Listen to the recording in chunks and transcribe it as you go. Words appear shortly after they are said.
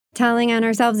Telling on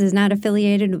Ourselves is not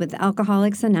affiliated with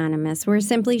Alcoholics Anonymous. We're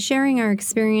simply sharing our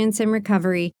experience in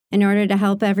recovery in order to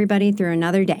help everybody through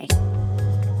another day.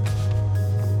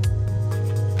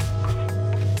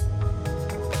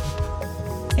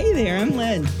 Hey there, I'm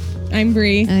Len. I'm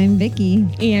Bree. I'm Vicky.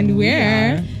 And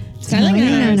we're telling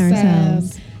on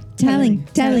ourselves. Telling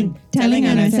on ourselves. Telling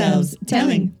on ourselves.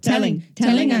 Telling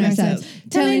on ourselves.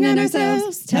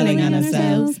 Telling on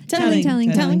ourselves.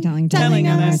 Telling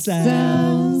on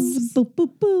ourselves. Boo, boo,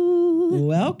 boo.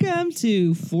 Welcome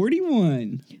to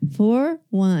 41.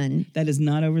 4-1. That is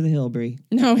not over the hill, Bree.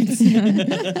 No, it's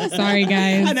not. Sorry,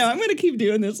 guys. I know, I'm going to keep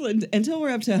doing this until we're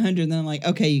up to 100, and then I'm like,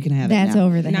 okay, you can have That's it now.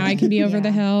 over the hill. Now I can be over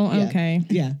the hill. Yeah. Okay.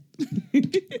 Yeah.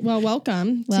 Well,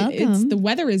 welcome. Welcome. The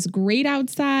weather is great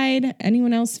outside.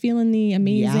 Anyone else feeling the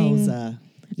amazing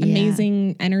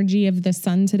energy of the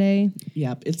sun today?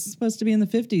 Yep. It's supposed to be in the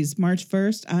 50s. March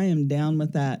 1st. I am down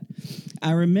with that.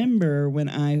 I remember when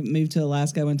I moved to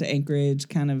Alaska, I went to Anchorage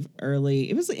kind of early.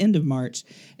 It was the end of March,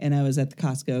 and I was at the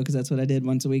Costco because that's what I did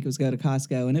once a week was go to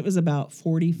Costco. And it was about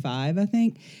 45, I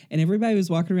think. And everybody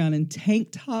was walking around in tank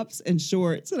tops and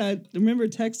shorts. And I remember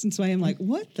texting Sway, I'm like,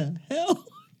 what the hell?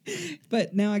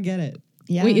 But now I get it.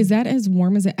 Yeah. Wait, is that as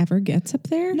warm as it ever gets up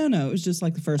there? No, it was just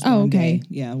like the first warm okay. day.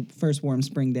 Yeah, first warm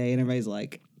spring day. And everybody's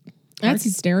like, That's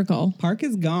hysterical. park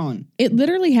is gone. It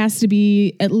literally has to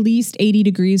be at least 80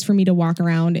 degrees for me to walk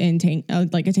around in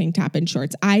like a tank top and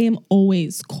shorts. I am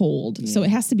always cold. So it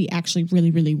has to be actually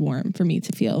really, really warm for me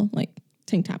to feel like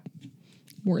tank top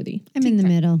worthy. I'm in the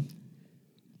middle.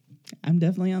 I'm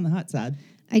definitely on the hot side.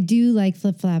 I do like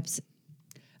flip-flops.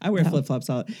 I wear flip-flops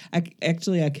all. I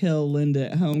kill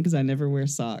Linda at home because I never wear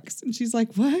socks. And she's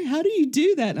like, what? How do you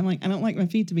do that? And I'm like, I don't like my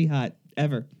feet to be hot,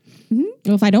 ever.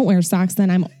 Well, if I don't wear socks,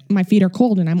 then my feet are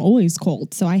cold and I'm always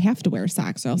cold. So I have to wear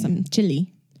socks or else I'm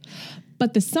chilly.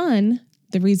 But the sun,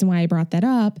 the reason why I brought that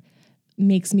up,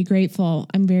 makes me grateful.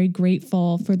 I'm very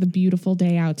grateful for the beautiful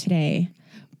day out today.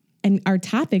 And our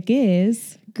topic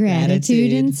is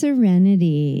Gratitude and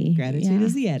serenity. Gratitude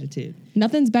is the attitude.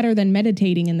 nothing's better than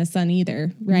meditating in the sun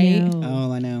either, right? No.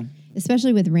 Oh, I know.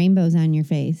 Especially with rainbows on your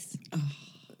face.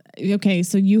 Okay,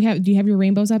 so do you have your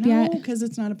rainbows up yet? No, because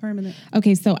it's not a permanent.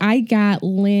 Okay, so I got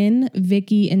Lynn,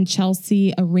 Vicky, and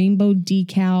Chelsea a rainbow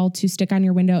decal to stick on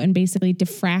your window and basically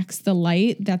diffracts the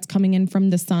light that's coming in from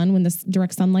the sun. When the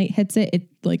direct sunlight hits it, it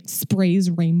like sprays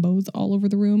rainbows all over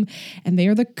the room. And they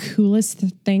are the coolest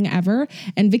thing ever.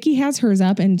 And Vicky has hers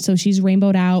up, and so she's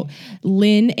rainbowed out.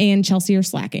 Lynn and Chelsea are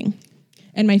slacking.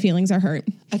 And my feelings are hurt.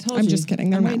 I told I'm you. just kidding.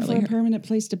 They're I'm not waiting really for a hurt. permanent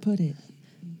place to put it.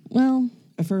 Well,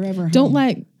 A forever home. don't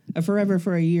let A forever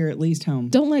for a year at least home.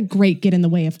 Don't let great get in the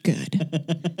way of good.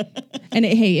 And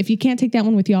hey, if you can't take that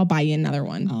one with you, I'll buy you another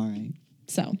one. All right.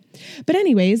 So, but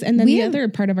anyways, and then the other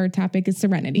part of our topic is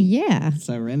serenity. Yeah.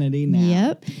 Serenity now.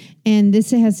 Yep. And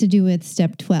this has to do with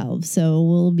step 12. So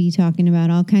we'll be talking about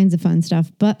all kinds of fun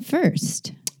stuff. But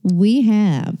first, we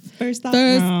have. First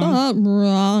thought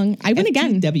Wrong. I win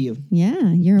again. W.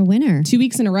 Yeah, you're a winner. 2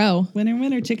 weeks in a row.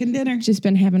 Winner, chicken dinner. Just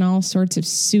been having all sorts of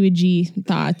sewagey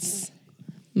thoughts.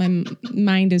 My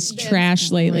mind is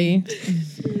trash lately.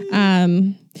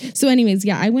 So anyways,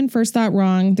 yeah, I win first thought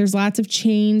wrong. There's lots of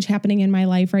change happening in my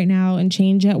life right now and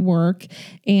change at work.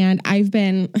 And I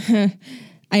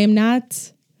am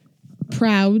not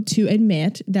proud to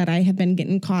admit that I have been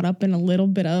getting caught up in a little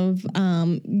bit of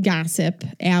gossip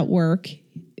at work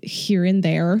here and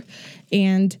there.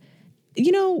 And,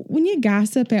 you know, when you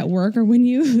gossip at work or when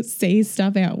you say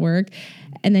stuff at work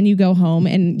and then you go home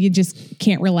and you just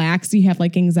can't relax, you have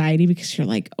like anxiety because you're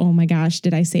like, oh my gosh,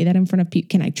 did I say that in front of people?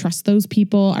 Can I trust those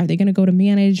people? Are they going to go to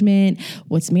management?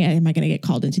 Am I going to get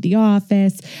called into the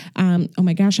office? Oh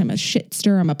my gosh, I'm a shit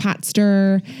stir. I'm a pot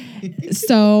stir.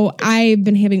 So I've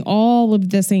been having all of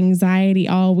this anxiety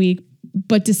all week.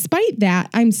 But despite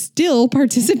that, I'm still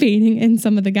participating in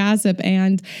some of the gossip.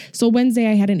 And so Wednesday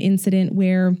I had an incident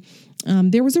where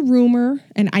there was a rumor,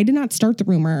 and I did not start the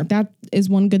rumor. That is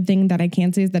one good thing that I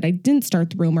can say is that I didn't start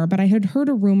the rumor, but I had heard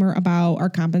a rumor about our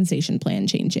compensation plan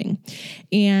changing.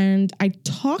 And I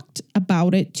talked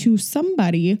about it to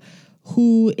somebody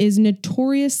who is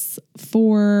notorious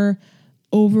for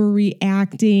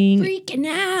overreacting, Freaking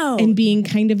out. and being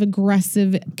kind of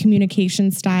aggressive communication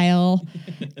style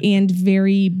and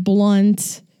very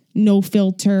blunt, no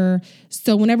filter.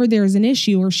 So whenever there's an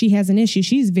issue or she has an issue,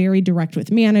 she's very direct with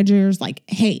managers. Like,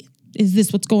 hey, is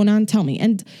this what's going on? Tell me.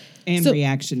 And so,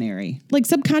 reactionary. like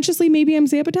subconsciously, maybe I'm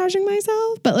sabotaging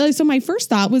myself. But so my first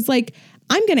thought was like,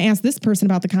 I'm going to ask this person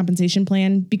about the compensation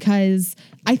plan because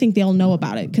I think they'll know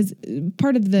about it. Because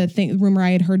part of the rumor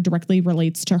I had heard directly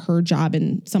relates to her job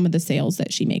and some of the sales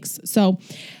that she makes. So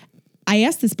I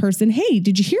asked this person, hey,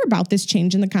 did you hear about this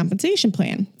change in the compensation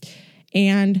plan?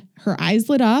 And her eyes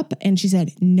lit up and she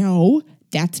said, no,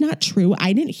 that's not true.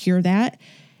 I didn't hear that.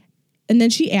 And then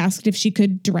she asked if she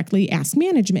could directly ask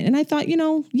management. And I thought,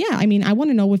 yeah, I mean, I want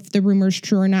to know if the rumor's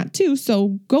true or not too.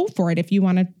 So go for it. If you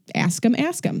want to ask them,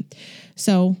 ask them.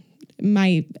 So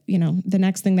the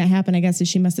next thing that happened, I guess, is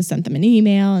she must have sent them an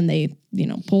email and they,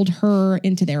 pulled her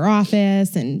into their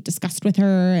office and discussed with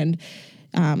her. And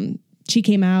she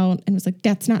came out and was like,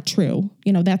 that's not true.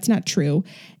 That's not true.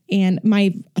 And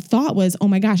my thought was, oh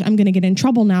my gosh, I'm going to get in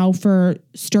trouble now for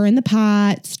stirring the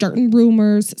pot, starting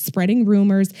rumors, spreading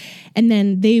rumors. And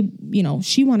then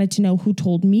she wanted to know who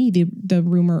told me the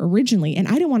rumor originally. And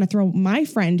I didn't want to throw my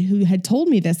friend who had told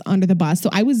me this under the bus. So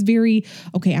I was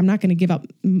okay, I'm not going to give up.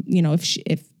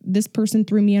 If this person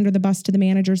threw me under the bus to the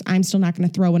managers, I'm still not going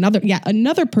to throw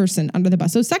another person under the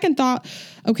bus. So second thought,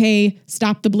 okay,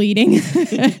 stop the bleeding.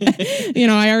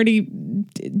 I already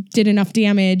did enough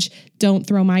damage. Don't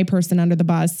throw my person under the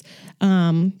bus.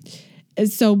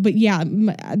 But yeah,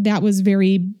 that was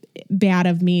very bad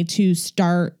of me to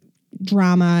start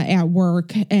drama at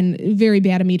work, and very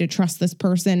bad of me to trust this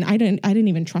person. I didn't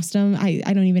even trust him. I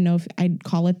don't even know if I'd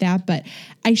call it that, but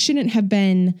I should have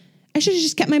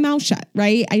just kept my mouth shut,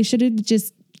 right? I should have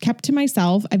just kept to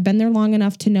myself. I've been there long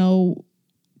enough to know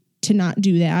to not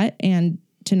do that and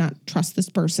to not trust this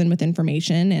person with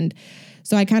information. And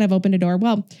so I kind of opened a door.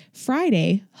 Well,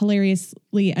 Friday,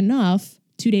 hilariously enough,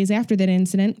 2 days after that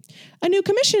incident, a new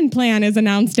commission plan is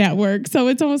announced at work. So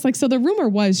it's almost like, so the rumor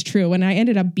was true and I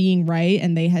ended up being right.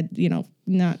 And they had,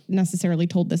 not necessarily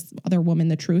told this other woman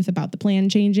the truth about the plan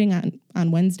changing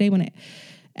on Wednesday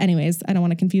anyways, I don't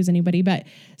want to confuse anybody. But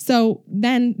so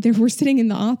then we're sitting in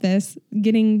the office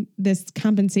getting this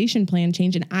compensation plan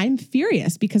change. And I'm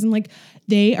furious because I'm like,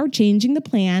 they are changing the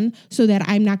plan so that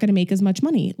I'm not going to make as much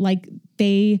money. Like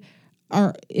they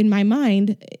are, in my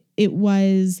mind, it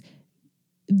was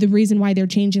the reason why they're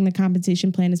changing the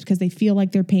compensation plan is because they feel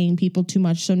like they're paying people too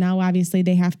much. So now obviously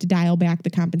they have to dial back the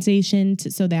compensation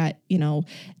so that,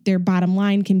 their bottom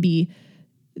line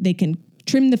they can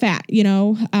trim the fat,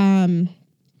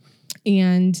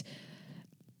 and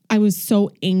I was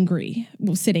so angry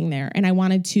sitting there and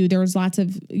there was lots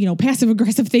of, passive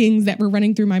aggressive things that were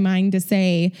running through my mind to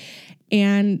say.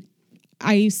 And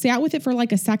I sat with it for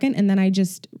like a second. And then I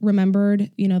just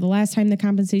remembered, the last time the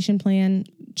compensation plan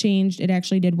changed, it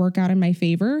actually did work out in my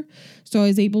favor. So I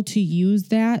was able to use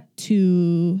that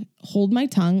to hold my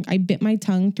tongue. I bit my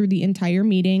tongue through the entire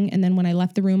meeting. And then when I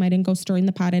left the room, I didn't go stirring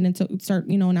the pot. I didn't start,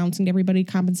 announcing to everybody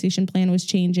compensation plan was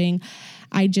changing.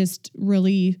 I just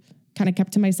really kind of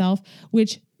kept to myself,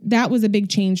 which that was a big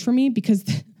change for me because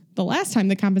the last time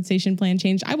the compensation plan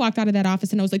changed, I walked out of that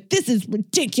office and I was like, this is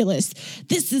ridiculous.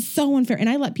 This is so unfair. And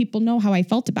I let people know how I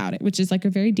felt about it, which is like a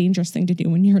very dangerous thing to do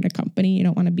when you're in a company. You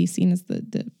don't want to be seen as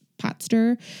the pot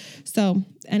stirrer. So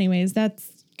anyways, that's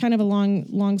kind of a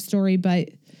long story, but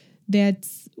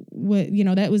that's what,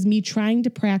 that was me trying to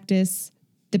practice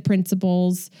the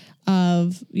principles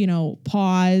of,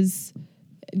 pause,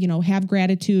 have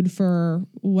gratitude for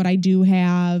what I do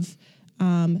have,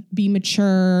 be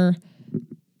mature,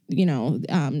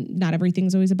 not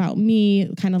everything's always about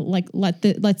me, kind of like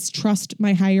let's trust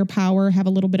my higher power, have a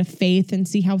little bit of faith and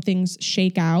see how things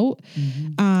shake out.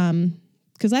 Mm-hmm.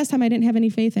 Cause last time I didn't have any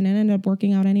faith and it ended up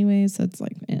working out anyways. So it's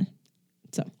like,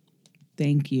 So.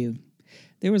 Thank you.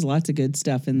 There was lots of good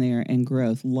stuff in there and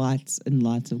growth, lots and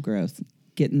lots of growth,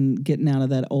 getting out of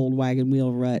that old wagon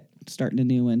wheel rut, starting a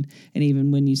new one. And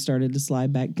even when you started to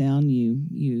slide back down,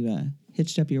 you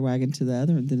hitched up your wagon to the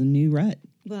new rut.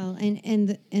 Well,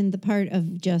 and the part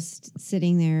of just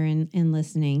sitting there and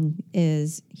listening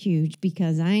is huge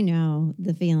because I know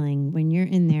the feeling when you're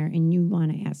in there and you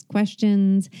want to ask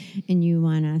questions and you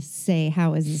want to say,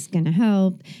 how is this going to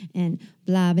help? And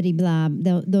blah, bitty, blah,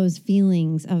 those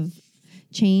feelings of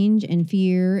change and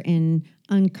fear and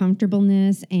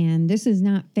uncomfortableness and this is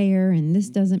not fair and this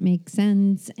doesn't make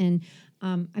sense. And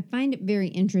I find it very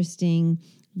interesting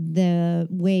the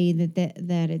way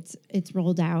that it's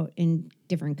rolled out in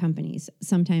different companies.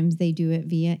 Sometimes they do it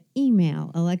via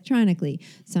email, electronically.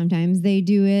 Sometimes they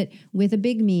do it with a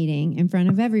big meeting in front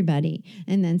of everybody.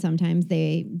 And then sometimes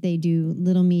they do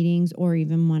little meetings or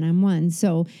even one-on-one.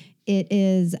 So it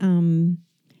is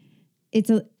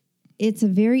it's a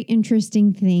very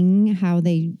interesting thing how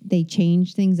they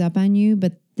change things up on you,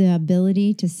 but the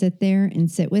ability to sit there and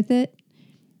sit with it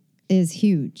is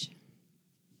huge.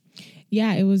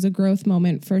 Yeah, it was a growth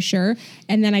moment for sure.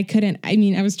 And then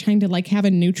I was trying to like have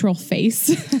a neutral face.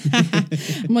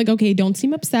 I'm like, okay, don't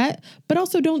seem upset, but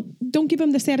also don't give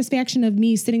them the satisfaction of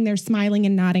me sitting there smiling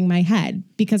and nodding my head,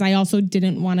 because I also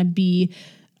didn't want to be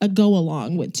a go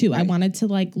along with too. Right. I wanted to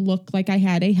like look like I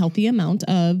had a healthy amount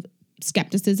of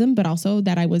skepticism, but also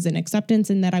that I was in acceptance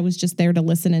and that I was just there to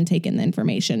listen and take in the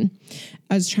information.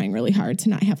 I was trying really hard to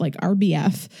not have like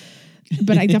RBF.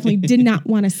 But I definitely did not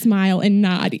want to smile and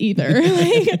nod either.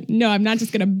 Like, no, I'm not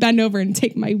just going to bend over and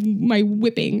take my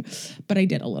whipping. But I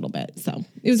did a little bit. So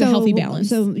it was a healthy balance.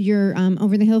 So your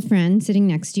over the hill friend sitting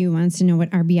next to you wants to know what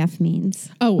RBF means.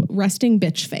 Oh, resting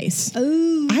bitch face.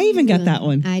 Oh, I even got that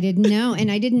one. I didn't know.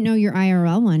 And I didn't know your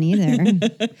IRL one either.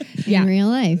 In real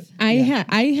life.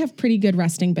 I have pretty good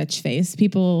resting bitch face.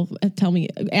 People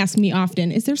ask me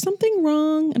often, is there something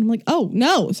wrong? And I'm like, oh,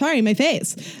 no, sorry, my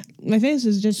face. My face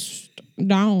is just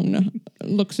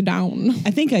looks down.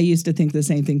 I think I used to think the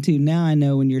same thing too. Now I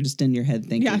know when you're just in your head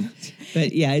thinking. Yeah.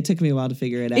 But yeah, it took me a while to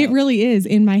figure it out. It really is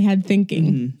in my head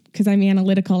thinking, because I'm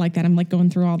analytical like that. I'm like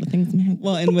going through all the things in my head.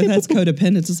 Well, and with us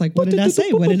codependence, it's like, what did I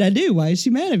say? What did I do? Why is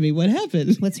she mad at me? What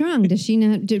happened? What's wrong? Does she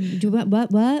not do what?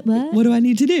 What do I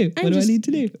need to do? What do I need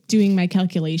to do? Doing my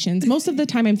calculations. Most of the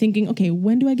time I'm thinking, okay,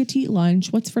 when do I get to eat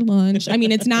lunch? What's for lunch? I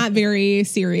mean, it's not very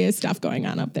serious stuff going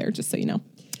on up there, just so you know.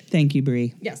 Thank you,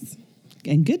 Bree. Yes.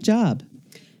 And good job.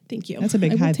 Thank you. That's a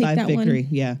big high five victory.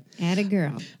 Yeah. Atta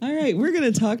girl. All right. We're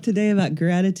going to talk today about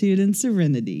gratitude and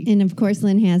serenity. And of course,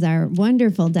 Lynn has our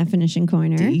wonderful definition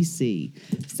corner. DC.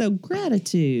 So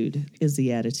gratitude is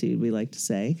the attitude, we like to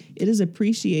say. It is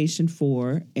appreciation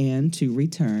for and to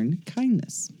return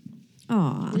kindness.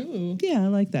 Aw. Ooh. Yeah, I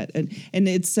like that. And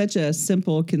it's such a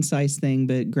simple, concise thing,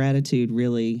 but gratitude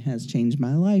really has changed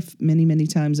my life many, many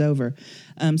times over.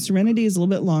 Serenity is a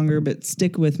little bit longer, but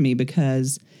stick with me,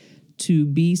 because to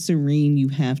be serene, you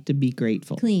have to be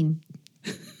grateful. Clean.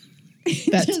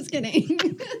 Just kidding.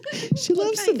 She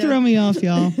loves to throw me off,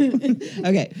 y'all.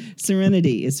 Okay.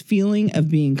 Serenity is feeling of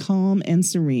being calm and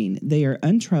serene. They are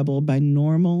untroubled by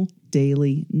normal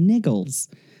daily niggles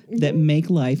that make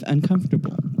life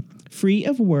uncomfortable. Free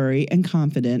of worry and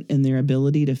confident in their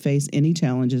ability to face any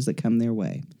challenges that come their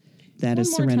way. That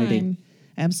is serenity.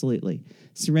 Absolutely.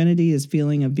 Serenity is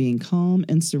feeling of being calm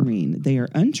and serene. They are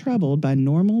untroubled by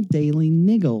normal daily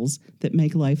niggles that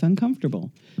make life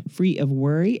uncomfortable. Free of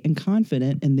worry and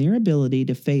confident in their ability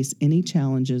to face any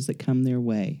challenges that come their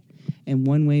way. And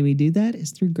one way we do that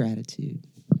is through gratitude.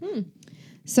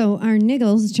 So our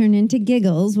niggles turn into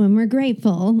giggles when we're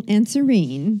grateful and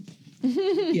serene.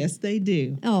 Yes, they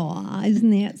do. Oh,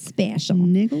 isn't that special?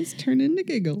 Niggles turn into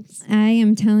giggles. I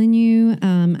am telling you,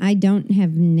 I don't have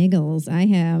niggles. I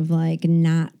have like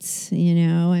knots,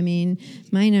 I mean,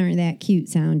 mine aren't that cute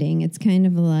sounding. It's kind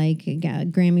of like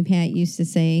Grammy Pat used to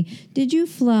say, did you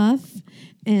fluff?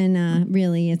 And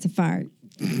really, it's a fart.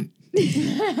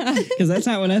 Because that's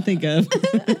not what I think of.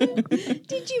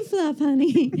 Did you fluff,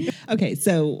 honey? Okay,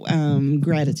 so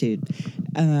gratitude.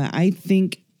 I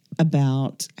think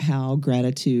about how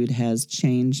gratitude has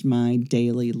changed my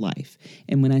daily life.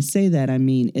 And when I say that, I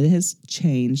mean it has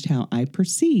changed how I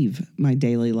perceive my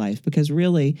daily life, because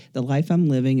really the life I'm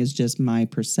living is just my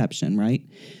perception, right?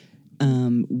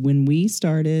 When we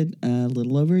started a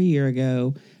little over a year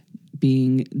ago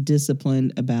being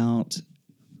disciplined about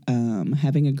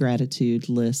having a gratitude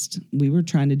list, we were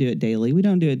trying to do it daily. We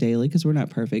don't do it daily because we're not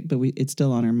perfect, but it's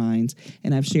still on our minds.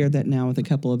 And I've shared that now with a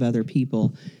couple of other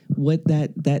people. What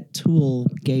that tool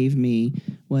gave me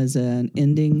was an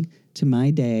ending to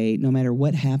my day, no matter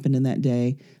what happened in that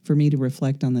day, for me to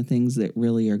reflect on the things that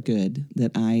really are good,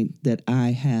 that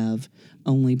I have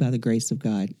only by the grace of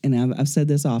God. And I've said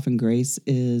this often, grace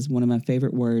is one of my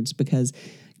favorite words, because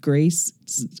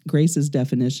Grace's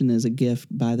definition is a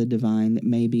gift by the divine that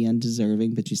may be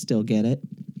undeserving, but you still get it.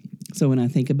 So when I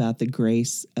think about the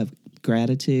grace of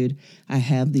gratitude, I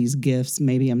have these gifts.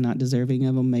 Maybe I'm not deserving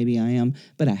of them. Maybe I am,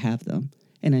 but I have them.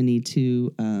 And I need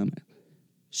to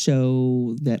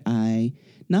show that I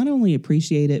not only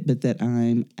appreciate it, but that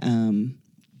I'm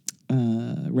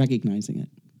recognizing it.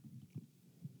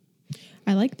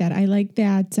 I like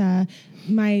that.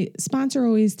 My sponsor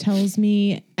always tells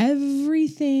me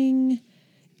everything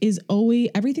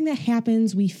that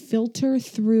happens, we filter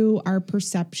through our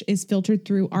perception, is filtered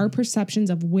through our perceptions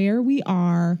of where we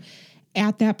are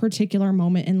at that particular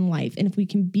moment in life. And if we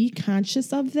can be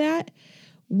conscious of that,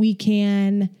 we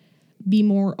can be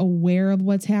more aware of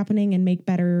what's happening and make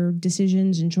better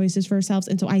decisions and choices for ourselves.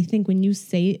 And so I think when you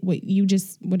say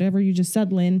whatever you just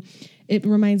said, Lynn, it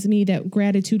reminds me that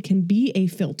gratitude can be a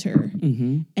filter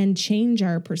and change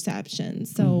our perception.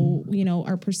 So,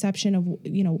 our perception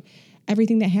of,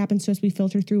 everything that happens to us, we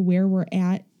filter through where we're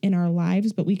at in our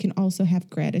lives, but we can also have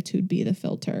gratitude be the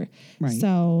filter. Right.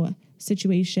 So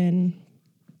situation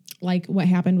like what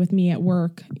happened with me at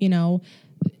work, you know,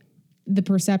 the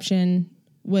perception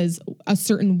was a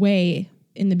certain way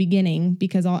in the beginning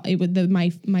because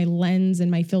my lens and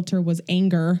my filter was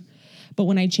anger. But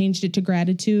when I changed it to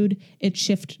gratitude, it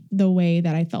shifted the way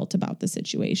that I felt about the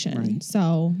situation. Right.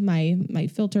 So my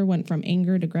filter went from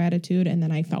anger to gratitude, and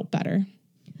then I felt better.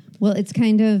 Well, it's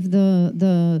kind of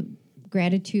the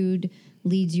gratitude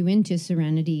leads you into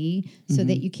serenity so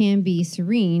that you can be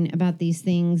serene about these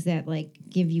things that like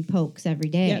give you pokes every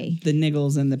day. The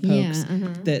niggles and the pokes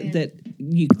Yeah, that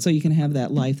you can have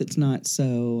that life that's not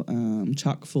so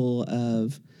chock full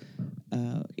of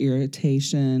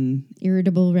irritation.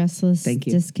 Irritable, restless, Thank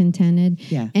you. discontented.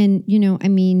 Yeah. And, you know, I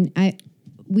mean,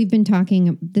 we've been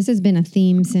talking, this has been a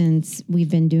theme since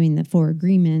we've been doing the 4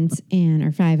 agreements and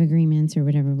our 5 agreements or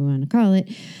whatever we want to call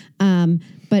it.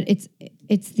 But it's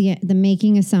the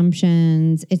making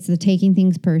assumptions, it's the taking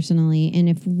things personally. And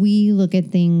if we look at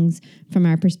things from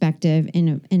our perspective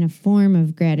in a form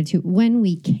of gratitude, when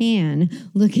we can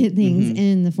look at things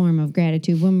in the form of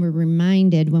gratitude, when we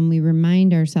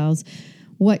remind ourselves,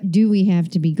 what do we have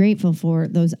to be grateful for?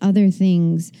 Those other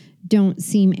things don't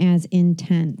seem as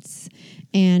intense,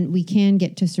 and we can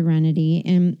get to serenity.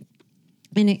 And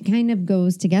it kind of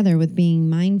goes together with being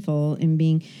mindful and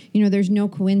being, you know, there's no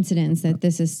coincidence that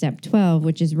this is step 12,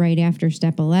 which is right after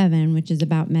step 11, which is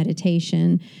about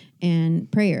meditation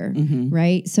and prayer,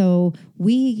 right? So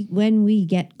when we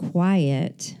get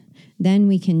quiet, then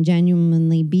we can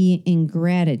genuinely be in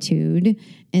gratitude,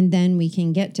 and then we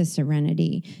can get to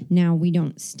serenity. Now, we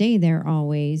don't stay there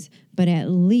always, but at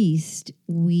least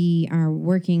we are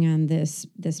working on this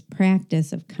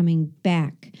practice of coming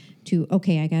back to,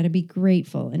 okay, I got to be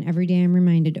grateful. And every day I'm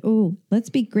reminded, oh, let's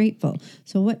be grateful.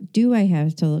 So what do I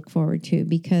have to look forward to?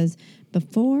 Because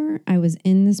before I was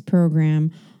in this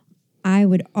program, I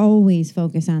would always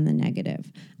focus on the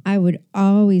negative. I would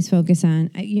always focus on,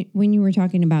 when you were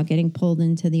talking about getting pulled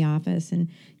into the office, and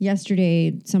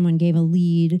yesterday someone gave a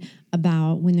lead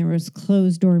about when there was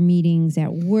closed door meetings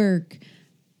at work.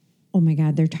 Oh my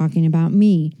God, they're talking about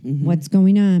me. What's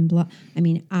going on? Blah. I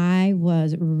mean, I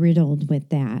was riddled with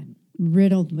that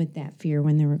fear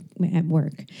when they were at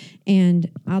work.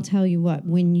 And I'll tell you what,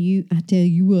 when you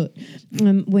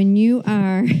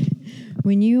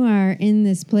are in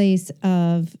this place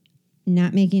of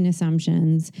not making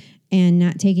assumptions and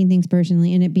not taking things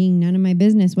personally, and it being none of my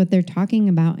business what they're talking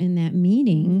about in that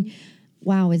meeting,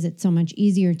 wow, is it so much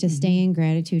easier to stay in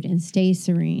gratitude and stay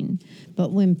serene.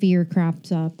 But when fear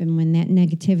crops up and when that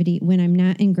negativity, when I'm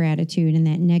not in gratitude and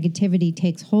that negativity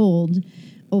takes hold,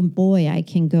 oh boy,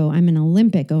 I'm an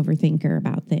Olympic overthinker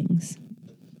about things.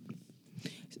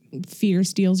 Fear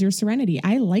steals your serenity.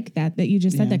 I like that you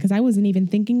just said that, because I wasn't even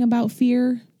thinking about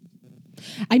fear.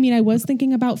 I mean, I was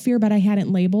thinking about fear, but I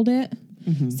hadn't labeled it.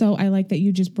 So I like that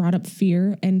you just brought up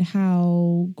fear and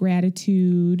how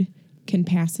gratitude can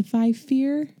pacify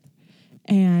fear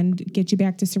and get you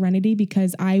back to serenity,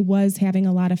 because I was having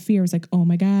a lot of fear. I was like, oh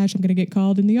my gosh, I'm going to get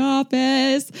called in the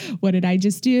office. What did I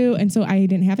just do? And so I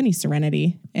didn't have any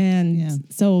serenity. And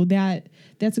so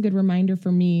that's a good reminder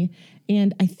for me.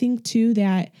 And I think too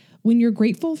that when you're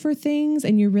grateful for things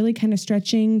and you're really kind of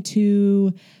stretching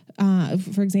to,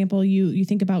 for example, you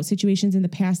think about situations in the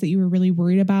past that you were really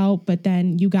worried about, but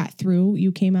then you got through,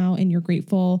 you came out and you're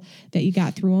grateful that you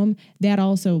got through them. That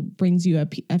also brings you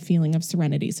a feeling of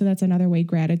serenity. So that's another way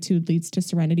gratitude leads to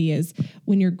serenity, is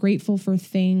when you're grateful for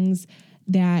things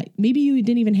that maybe you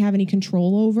didn't even have any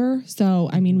control over. So,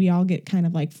 I mean, we all get kind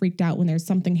of like freaked out when there's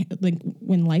something like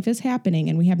when life is happening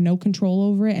and we have no control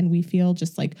over it, and we feel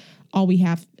just like all we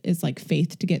have is like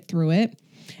faith to get through it.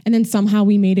 And then somehow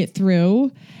we made it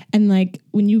through. And like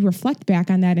when you reflect back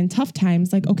on that in tough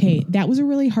times, like, okay, that was a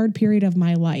really hard period of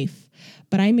my life,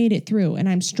 but I made it through and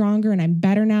I'm stronger and I'm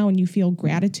better now. And you feel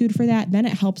gratitude for that. Then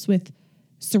it helps with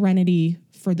serenity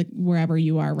for wherever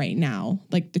you are right now,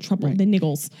 like the trouble, the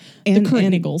niggles, the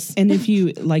current niggles. And if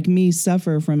you, like me,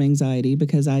 suffer from anxiety,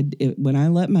 because when I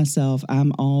let myself,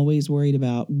 I'm always worried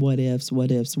about what ifs.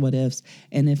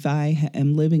 And if I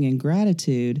am living in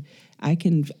gratitude, I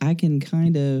can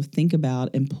kind of think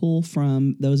about and pull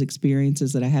from those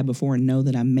experiences that I had before and know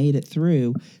that I made it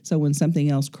through. So when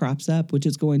something else crops up, which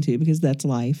is going to, because that's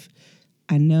life,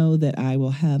 I know that I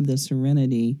will have the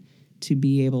serenity to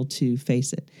be able to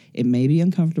face it. It may be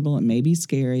uncomfortable, it may be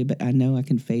scary, but I know I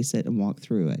can face it and walk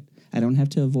through it. I don't have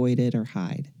to avoid it or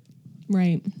hide.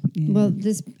 Right. Well,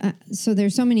 this so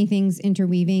there's so many things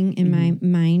interweaving in my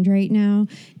mind right now,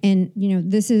 and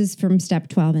this is from step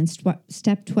 12, and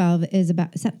step 12 is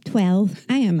about step 12.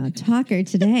 I am a talker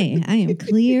today. I am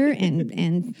clear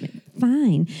and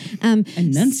fine.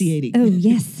 Enunciating. Oh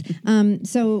yes.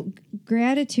 So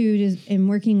gratitude is in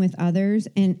working with others,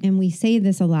 and we say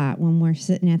this a lot when we're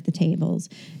sitting at the tables,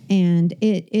 and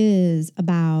it is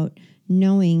about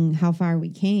knowing how far we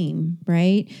came,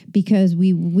 right? Because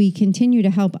we continue to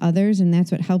help others, and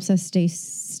that's what helps us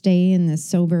stay in this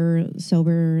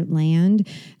sober land,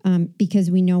 because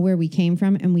we know where we came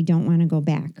from and we don't want to go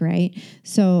back, right?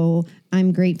 So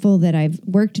I'm grateful that I've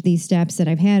worked these steps, that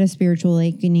I've had a spiritual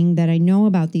awakening, that I know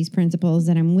about these principles,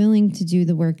 that I'm willing to do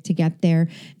the work to get there.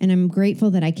 And I'm grateful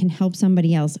that I can help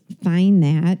somebody else find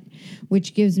that,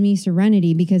 which gives me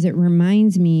serenity because it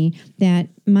reminds me that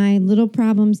my little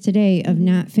problems today of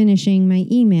not finishing my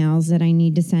emails that I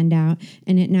need to send out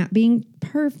and it not being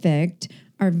perfect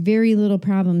are very little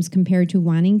problems compared to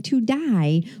wanting to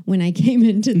die when I came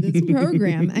into this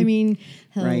program. I mean,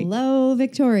 hello,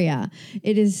 Victoria.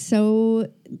 It is so,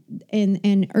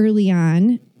 and early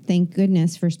on, thank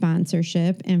goodness for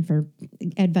sponsorship and for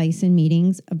advice and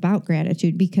meetings about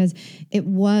gratitude, because it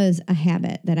was a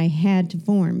habit that I had to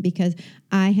form, because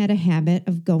I had a habit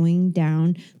of going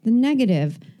down the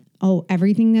negative. Oh,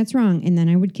 everything that's wrong. And then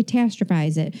I would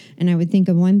catastrophize it. And I would think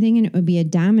of one thing and it would be a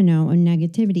domino of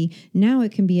negativity. Now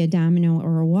it can be a domino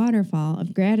or a waterfall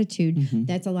of gratitude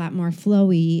that's a lot more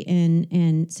flowy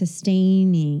and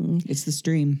sustaining. It's the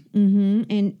stream.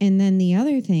 And then the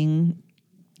other thing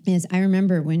is, I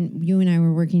remember when you and I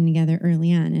were working together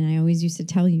early on, and I always used to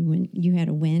tell you when you had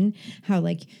a win, how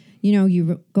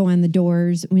you go on the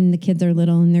doors when the kids are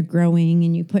little and they're growing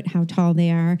and you put how tall they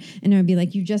are. And I would be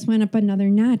like, you just went up another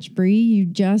notch, Bree. You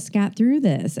just got through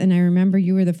this. And I remember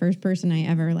you were the first person I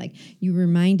ever you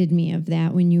reminded me of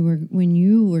that when you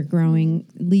were growing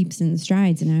leaps and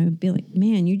strides. And I would be like,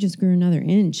 man, you just grew another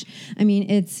inch. I mean,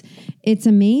 it's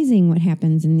amazing what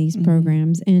happens in these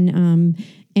programs. And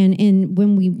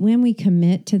when we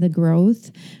commit to the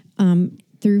growth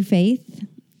through faith,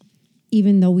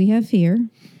 even though we have fear,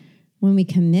 when we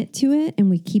commit to it and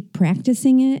we keep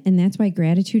practicing it, and that's why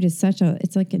gratitude is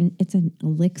it's an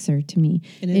elixir to me.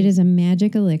 It is a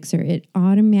magic elixir. It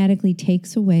automatically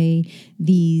takes away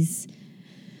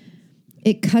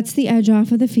it cuts the edge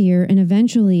off of the fear, and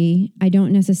eventually I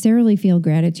don't necessarily feel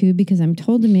gratitude because I'm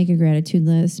told to make a gratitude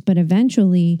list, but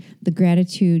eventually the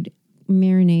gratitude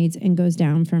marinades and goes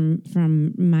down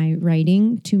from my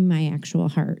writing to my actual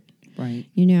heart. Right.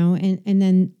 And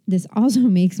then this also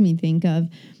makes me think of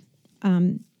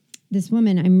this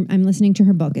woman. I'm listening to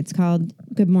her book. It's called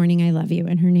Good Morning, I Love You.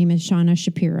 And her name is Shauna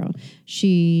Shapiro.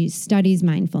 She studies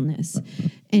mindfulness.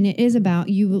 And it is about,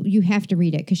 you have to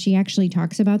read it because she actually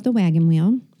talks about the wagon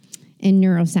wheel and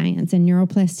neuroscience and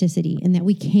neuroplasticity, and that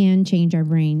we can change our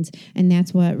brains. And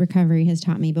that's what recovery has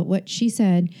taught me. But what she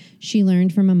said she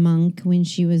learned from a monk when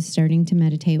she was starting to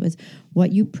meditate was,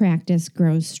 what you practice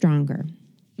grows stronger.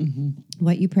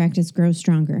 What you practice grows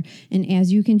stronger. And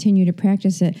as you continue to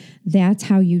practice it, that's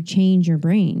how you change your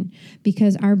brain,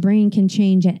 because our brain can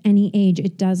change at any age.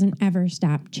 It doesn't ever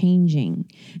stop changing.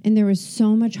 And there was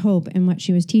so much hope in what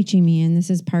she was teaching me. And this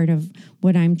is part of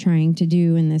what I'm trying to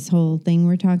do in this whole thing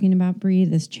we're talking about, Bree,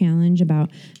 this challenge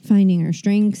about finding our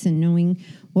strengths and knowing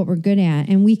what we're good at.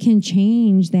 And we can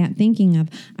change that thinking of,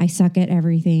 I suck at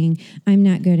everything, I'm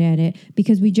not good at it,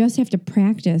 because we just have to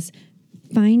practice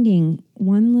finding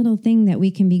one little thing that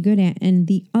we can be good at. And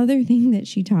the other thing that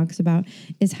she talks about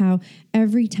is how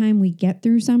every time we get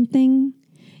through something,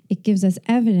 it gives us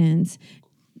evidence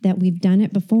that we've done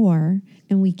it before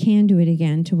and we can do it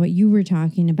again, to what you were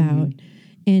talking about.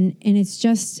 And it's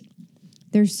just,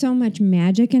 there's so much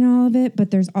magic in all of it,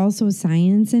 but there's also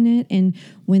science in it. And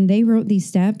when they wrote these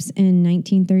steps in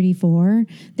 1934,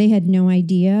 they had no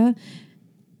idea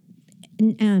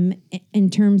in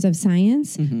terms of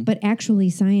science, but actually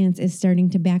science is starting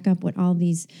to back up what all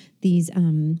these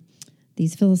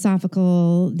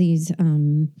philosophical, these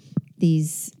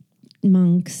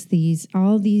monks,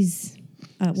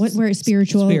 what were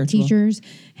spiritual teachers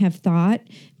have thought,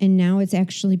 and now it's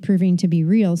actually proving to be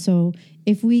real. So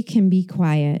if we can be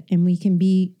quiet and we can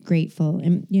be grateful,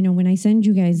 and when I send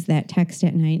you guys that text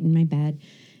at night in my bed,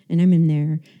 and I'm in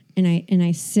there, and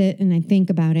I sit and I think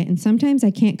about it. And sometimes I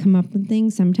can't come up with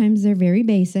things. Sometimes they're very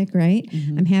basic, right?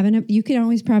 You could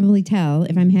always probably tell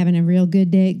if I'm having a real good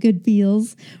day, good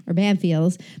feels or bad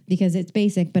feels, because it's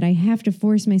basic. But I have to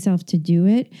force myself to do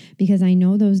it, because I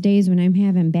know those days when I'm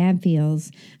having bad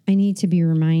feels, I need to be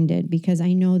reminded, because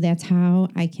I know that's how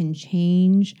I can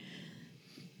change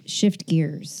shift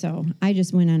gears. So I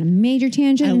just went on a major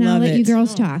tangent, I and I'll love let it. you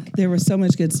girls talk. There was so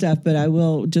much good stuff, but I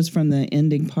will, just from the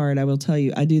ending part, I will tell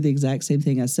you, I do the exact same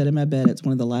thing. I sit in my bed. It's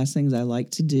one of the last things I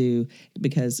like to do,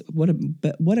 because what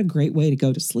a great way to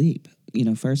go to sleep.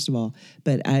 First of all,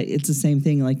 but it's the same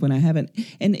thing. Like when I haven't,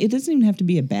 and it doesn't even have to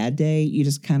be a bad day. You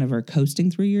just kind of are coasting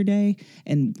through your day.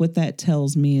 And what that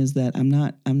tells me is that I'm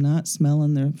not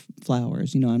smelling the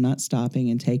flowers. I'm not stopping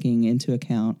and taking into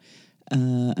account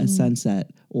a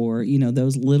sunset, or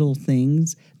those little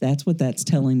things. That's what that's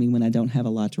telling me when I don't have a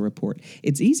lot to report.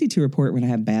 It's easy to report when I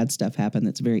have bad stuff happen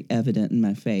that's very evident in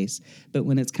my face, but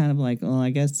when it's kind of like, well, I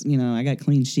guess I got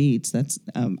clean sheets. That's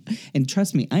and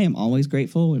trust me, I am always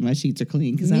grateful when my sheets are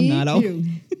clean, because I'm not always.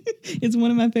 It's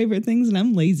one of my favorite things, and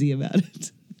I'm lazy about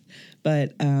it.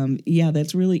 But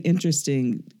that's really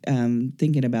interesting,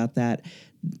 thinking about that.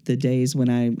 The days when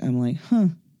I'm like,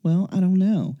 well, I don't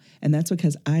know. And that's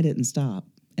because I didn't stop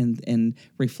and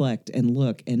reflect and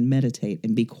look and meditate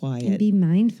and be quiet. And be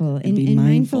mindful. And be mindful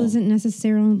mindful isn't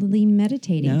necessarily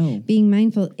meditating. No. Being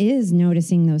mindful is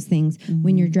noticing those things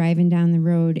when you're driving down the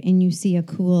road and you see a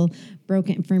cool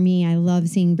for me, I love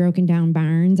seeing broken down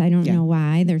barns. I don't know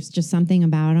why. There's just something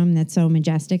about them that's so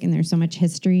majestic, and there's so much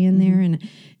history in there.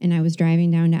 And I was driving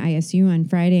down to ISU on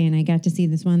Friday, and I got to see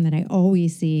this one that I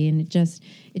always see, and it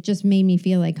just made me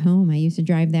feel like home. I used to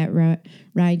drive that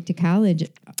ride to college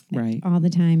all the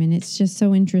time, and it's just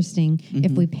so interesting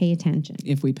if we pay attention.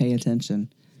 If we pay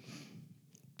attention.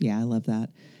 Yeah, I love that.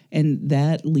 And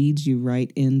that leads you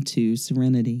right into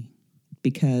serenity,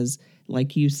 because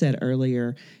like you said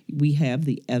earlier, we have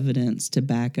the evidence to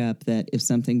back up that if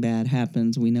something bad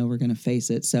happens, we know we're going to face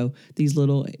it. So these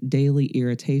little daily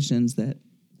irritations that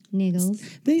Niggles.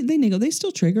 They niggle. They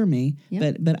still trigger me.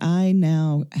 Yep. But I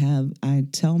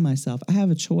tell myself I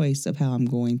have a choice of how I'm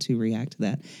going to react to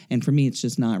that. And for me, it's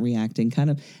just not reacting,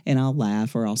 and I'll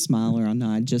laugh or I'll smile or I'll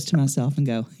nod just to myself and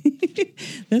go,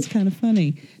 that's kind of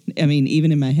funny. I mean,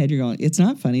 even in my head, you're going, it's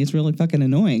not funny. It's really fucking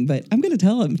annoying. But I'm going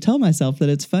to tell myself that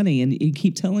it's funny. And you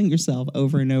keep telling yourself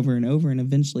over and over and over. And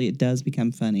eventually it does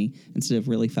become funny instead of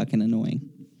really fucking annoying.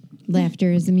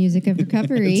 Laughter is the music of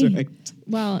recovery. That's right.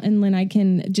 Well, and Lynn, I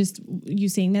can just, you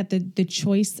saying that, the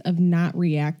choice of not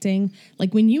reacting,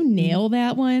 like when you nail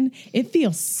that one, it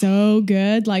feels so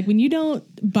good. Like when you don't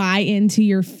buy into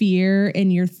your fear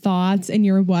and your thoughts and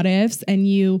your what ifs, and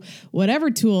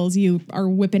whatever tools you are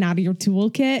whipping out of your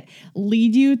toolkit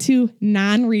lead you to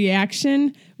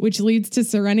non-reaction, which leads to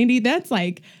serenity. That's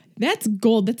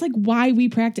gold. That's like why we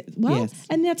practice. Well, yes.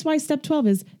 And that's why step 12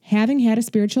 is having had a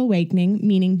spiritual awakening,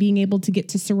 meaning being able to get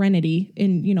to serenity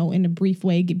in a brief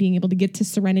way, being able to get to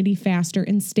serenity faster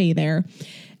and stay there.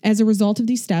 As a result of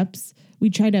these steps,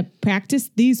 we try to practice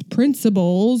these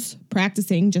principles,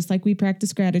 practicing just like we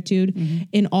practice gratitude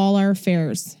in all our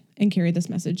affairs, and carry this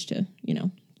message to,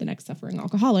 the next suffering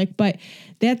alcoholic. But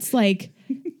that's like,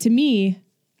 to me,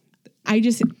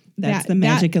 That's the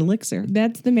magic elixir.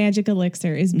 That's the magic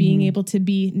elixir, is being able to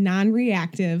be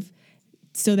non-reactive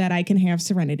so that I can have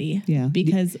serenity. Yeah.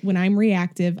 Because when I'm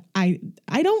reactive, I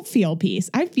don't feel peace.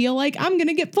 I feel like I'm going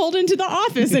to get pulled into the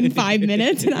office in 5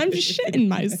 minutes, and I'm shitting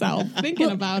myself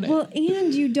thinking about it. Well,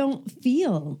 and you don't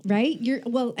feel, right?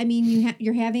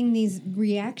 You're having these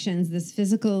reactions, this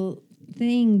physical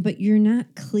thing, but you're not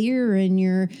clear, and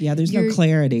there's no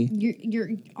clarity.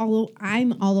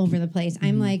 I'm all over the place.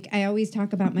 I'm like, I always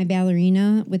talk about my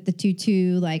ballerina with the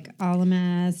tutu, like all a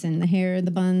mess, and the hair,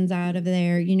 the buns out of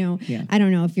there. I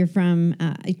don't know if you're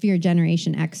if you're a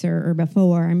Generation Xer or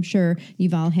before. I'm sure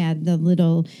you've all had the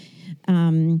little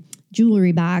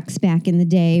jewelry box back in the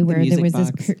day where there was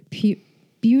box. this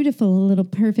beautiful little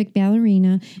perfect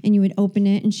ballerina, and you would open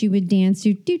it and she would dance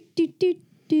to do do do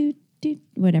do.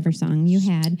 Whatever song you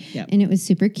had, and it was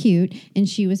super cute, and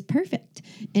she was perfect.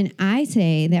 And I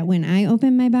say that when I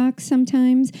open my box,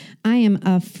 sometimes I am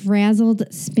a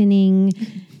frazzled, spinning.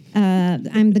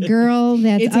 I'm the girl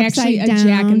that's it's upside actually a down.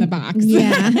 Jack in the Box.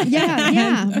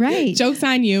 Yeah, right. Joke's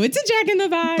on you. It's a Jack in the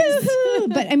Box.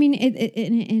 But I mean,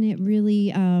 it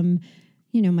really,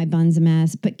 my bun's a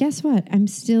mess. But guess what? I'm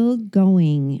still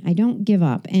going. I don't give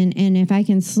up. And if I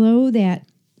can slow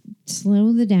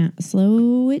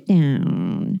it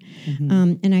down,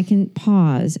 and I can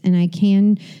pause, and I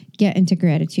can get into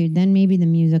gratitude, then maybe the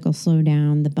music will slow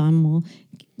down. The bun will,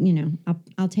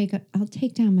 I'll take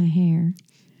down my hair.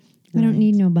 Right. I don't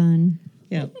need no bun.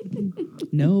 Yeah,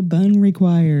 no bun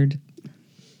required.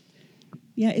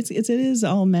 Yeah, it is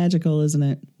all magical, isn't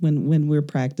it? When we're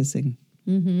practicing.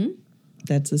 Mm-hmm.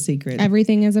 That's the secret.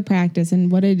 Everything is a practice.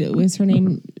 And was her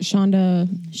name? Shauna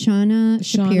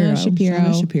Shapiro.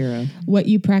 Shapiro. What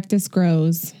you practice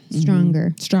grows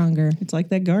stronger. Stronger. It's like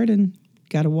that garden.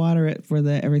 got to water it for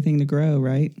everything to grow,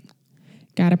 right?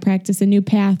 Got to practice a new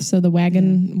path so the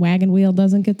wagon wheel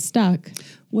doesn't get stuck.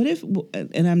 What if,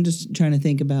 and I'm just trying to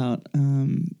think about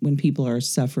when people are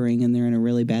suffering and they're in a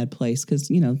really bad place, because,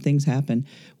 things happen.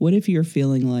 What if you're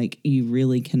feeling like you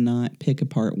really cannot pick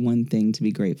apart one thing to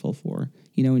be grateful for,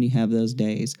 when you have those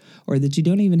days, or that you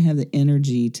don't even have the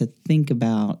energy to think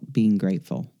about being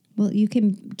grateful? Well, you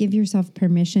can give yourself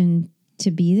permission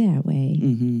to be that way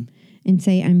and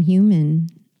say, I'm human.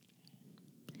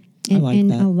 I like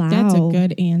that. Allow. That's a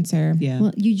good answer. Yeah.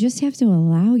 Well, you just have to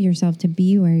allow yourself to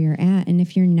be where you're at. And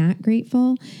if you're not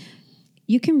grateful,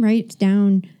 you can write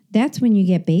down, that's when you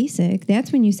get basic.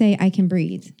 That's when you say, I can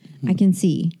breathe. I can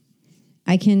see.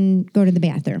 I can go to the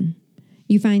bathroom.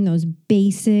 You find those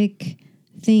basic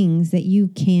things that you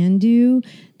can do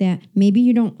that maybe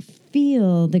you don't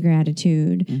feel the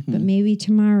gratitude, but maybe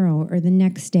tomorrow or the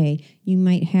next day, you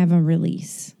might have a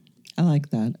release. I like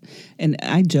that. And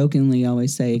I jokingly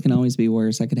always say it can always be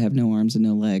worse. I could have no arms and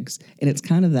no legs. And it's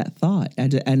kind of that thought.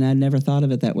 And I never thought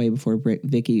of it that way before,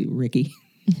 Ricky.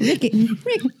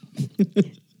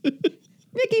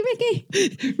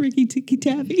 Ricky Ticky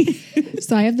Tappy.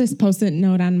 So I have this Post-it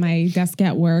note on my desk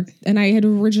at work, and I had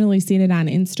originally seen it on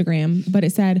Instagram, but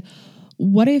it said,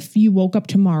 what if you woke up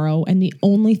tomorrow and the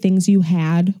only things you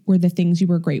had were the things you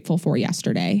were grateful for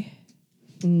yesterday?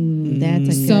 That's a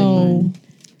good So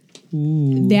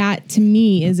one. that to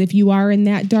me is, if you are in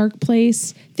that dark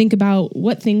place, think about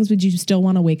what things would you still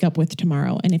want to wake up with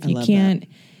tomorrow. And if you love can't,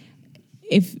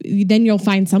 then you'll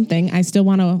find something. I still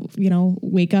want to,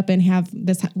 wake up and have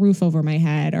this roof over my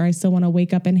head, or I still want to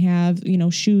wake up and have,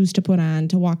 shoes to put on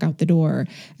to walk out the door.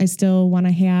 I still want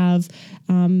to have,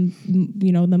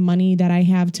 the money that I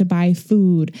have to buy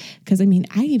food. Cause I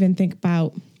even think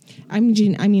about,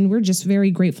 we're just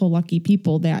very grateful, lucky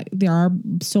people that there are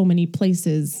so many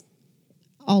places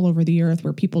all over the earth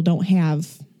where people don't have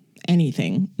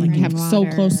anything, like Running have so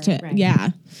water, close to,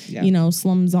 right.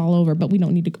 slums all over, but we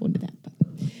don't need to go into that. But.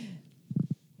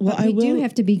 Well, But we do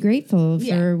have to be grateful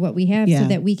for what we have so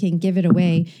that we can give it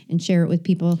away and share it with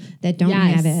people that don't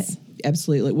have it.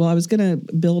 Absolutely. Well, I was going to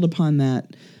build upon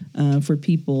that for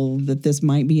people that this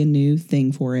might be a new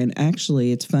thing for. And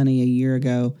actually, it's funny, a year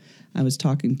ago, I was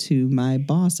talking to my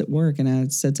boss at work, and I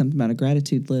said something about a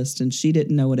gratitude list, and she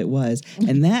didn't know what it was.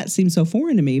 And that seemed so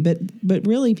foreign to me. But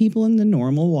really, people in the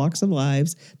normal walks of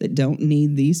lives that don't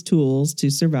need these tools to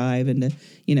survive and to,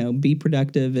 be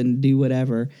productive and do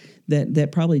whatever,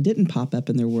 that probably didn't pop up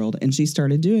in their world. And she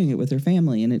started doing it with her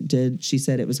family, and it did. She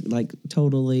said it was like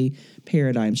totally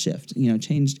paradigm shift,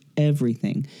 changed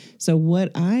everything. So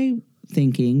what I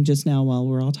thinking just now while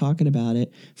we're all talking about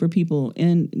it, for people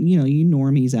and you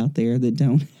normies out there that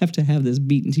don't have to have this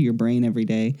beat into your brain every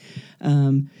day,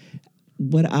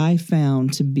 what I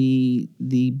found to be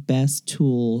the best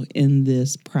tool in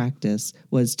this practice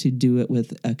was to do it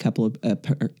with a couple of,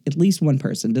 at least one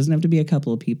person. It doesn't have to be a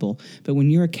couple of people. But when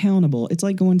you're accountable, it's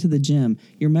like going to the gym.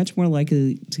 You're much more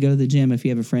likely to go to the gym if you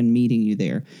have a friend meeting you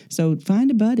there. So find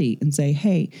a buddy and say,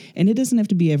 hey, and it doesn't have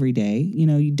to be every day.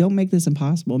 You don't make this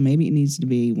impossible. Maybe it needs to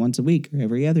be once a week or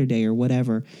every other day or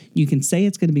whatever. You can say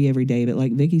it's going to be every day, but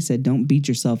like Vicki said, don't beat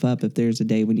yourself up if there's a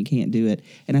day when you can't do it.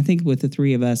 And I think with the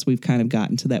three of us, we've kind of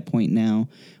gotten to that point now.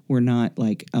 We're not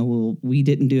like, oh, well, we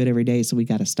didn't do it every day, so we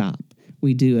got to stop.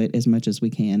 We do it as much as we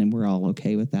can, and we're all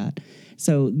okay with that.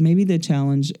 So maybe the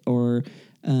challenge, or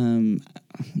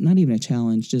not even a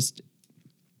challenge, just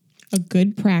a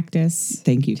good practice.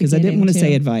 Thank you, because I didn't want to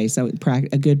say advice. A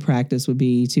good practice would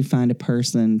be to find a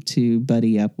person to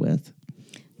buddy up with.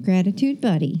 Gratitude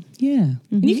buddy. Yeah.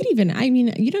 Mm-hmm. And you could even,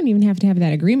 you don't even have to have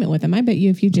that agreement with them. I bet you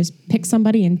if you just pick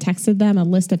somebody and texted them a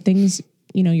list of things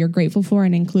you're grateful for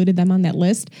and included them on that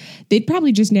list, they'd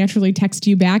probably just naturally text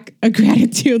you back a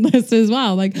gratitude list as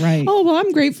well. Like, right. Oh, well,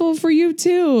 I'm grateful for you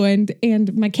too.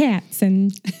 And my cats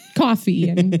and coffee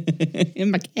and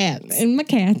and my cats. And my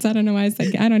cats. I don't know why I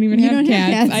said, I don't even have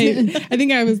cats. I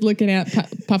think I was looking at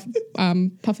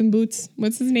Puffin Boots.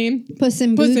 What's his name? Puss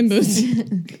in Boots. Puss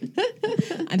in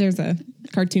Boots. There's a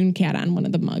cartoon cat on one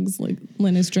of the mugs like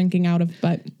Lynn is drinking out of,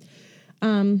 but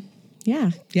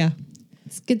yeah.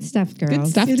 It's good stuff, girls. Good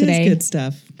stuff It today. is good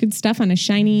stuff. Good stuff on a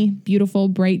shiny, beautiful,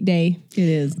 bright day. It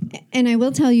is. And I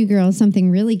will tell you, girls, something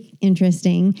really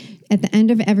interesting. At the end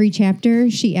of every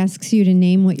chapter, she asks you to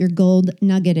name what your gold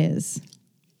nugget is.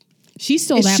 She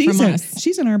stole that from us.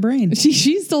 She's in our brain.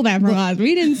 She stole that from us.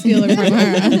 We didn't steal it from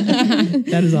her.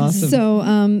 That is awesome. So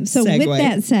Segue. with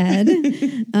that said,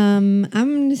 I'm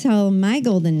going to tell my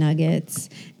golden nuggets.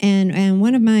 And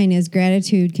one of mine is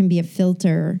gratitude can be a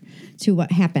filter to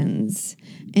what happens.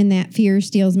 And that fear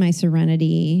steals my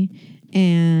serenity.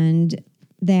 And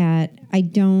that I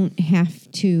don't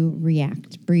have to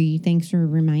react. Bree, thanks for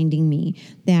reminding me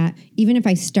that even if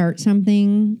I start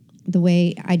something the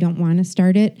way I don't want to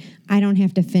start it, I don't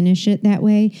have to finish it that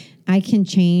way. I can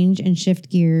change and shift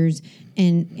gears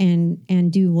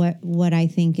and do what I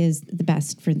think is the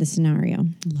best for the scenario.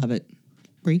 Love it.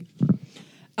 Bree?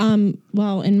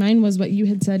 Well, and mine was what you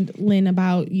had said, Lynn,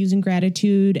 about using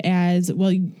gratitude as,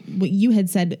 well, what you had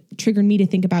said triggered me to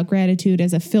think about gratitude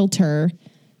as a filter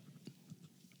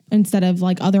instead of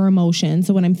like other emotions.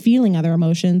 So when I'm feeling other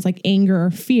emotions like anger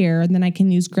or fear, then I can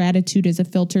use gratitude as a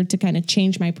filter to kind of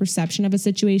change my perception of a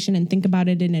situation and think about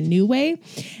it in a new way.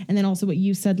 And then also what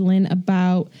you said, Lynn,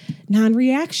 about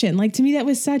non-reaction. Like to me, that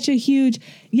was such a huge,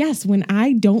 yes, when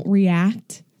I don't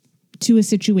react to a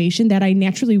situation that I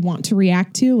naturally want to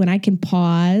react to, when I can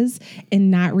pause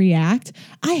and not react,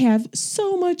 I have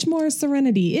so much more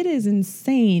serenity. It is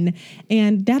insane.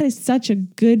 And that is such a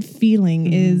good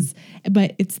feeling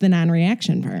but it's the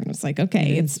non-reaction part. It's like,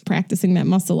 okay, it's practicing that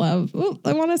muscle of, oh,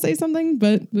 I want to say something,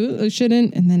 but I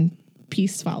shouldn't. And then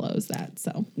peace follows that.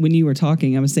 So when you were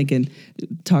talking, I was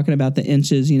talking about the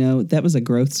inches, that was a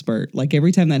growth spurt. Like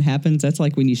every time that happens, that's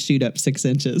like when you shoot up 6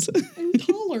 inches. I'm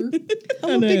taller.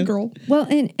 I'm a big girl. Well,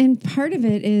 and part of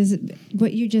it is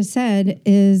what you just said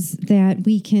is that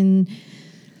we can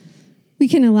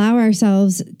allow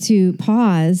ourselves to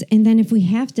pause. And then if we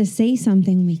have to say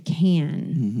something, we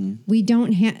can. Mm-hmm. We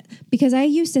don't have, because I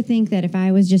used to think that if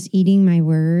I was just eating my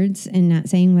words and not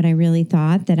saying what I really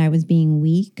thought, that I was being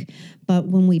weak. But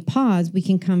when we pause, we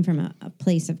can come from a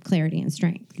place of clarity and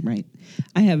strength. Right.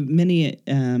 I have many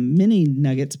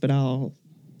nuggets, but I'll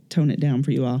tone it down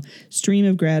for you all. Stream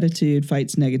of gratitude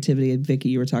fights negativity. And Vicki,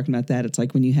 you were talking about that. It's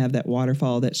like when you have that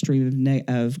waterfall, that stream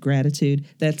of gratitude,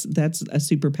 that's a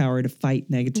superpower to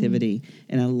fight negativity. Mm-hmm.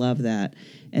 And I love that.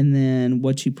 And then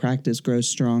what you practice grows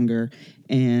stronger.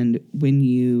 And when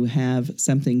you have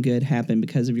something good happen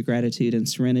because of your gratitude and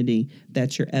serenity,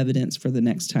 that's your evidence for the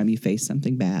next time you face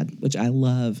something bad, which I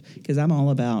love because I'm all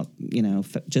about,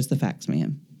 just the facts,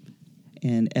 man.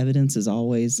 And evidence is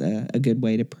always a good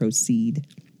way to proceed.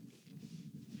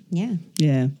 Yeah.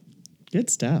 Yeah. Good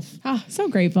stuff. Oh, so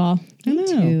grateful. I know.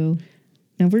 Too.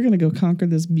 Now we're going to go conquer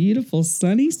this beautiful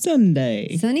sunny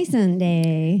Sunday. Sunny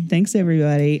Sunday. Thanks,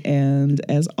 everybody. And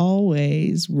as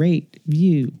always, rate,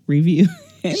 view, review.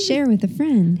 Share with a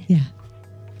friend. Yeah.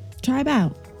 Tribe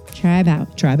out. Tribe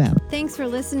out. Tribe out. Thanks for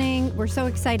listening. We're so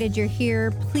excited you're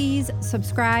here. Please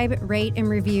subscribe, rate, and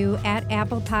review at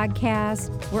Apple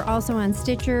Podcasts. We're also on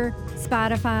Stitcher,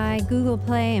 Spotify, Google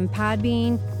Play, and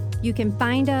Podbean. You can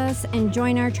find us and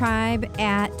join our tribe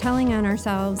at Telling on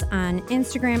Ourselves on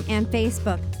Instagram and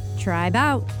Facebook. Tribe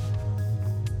out.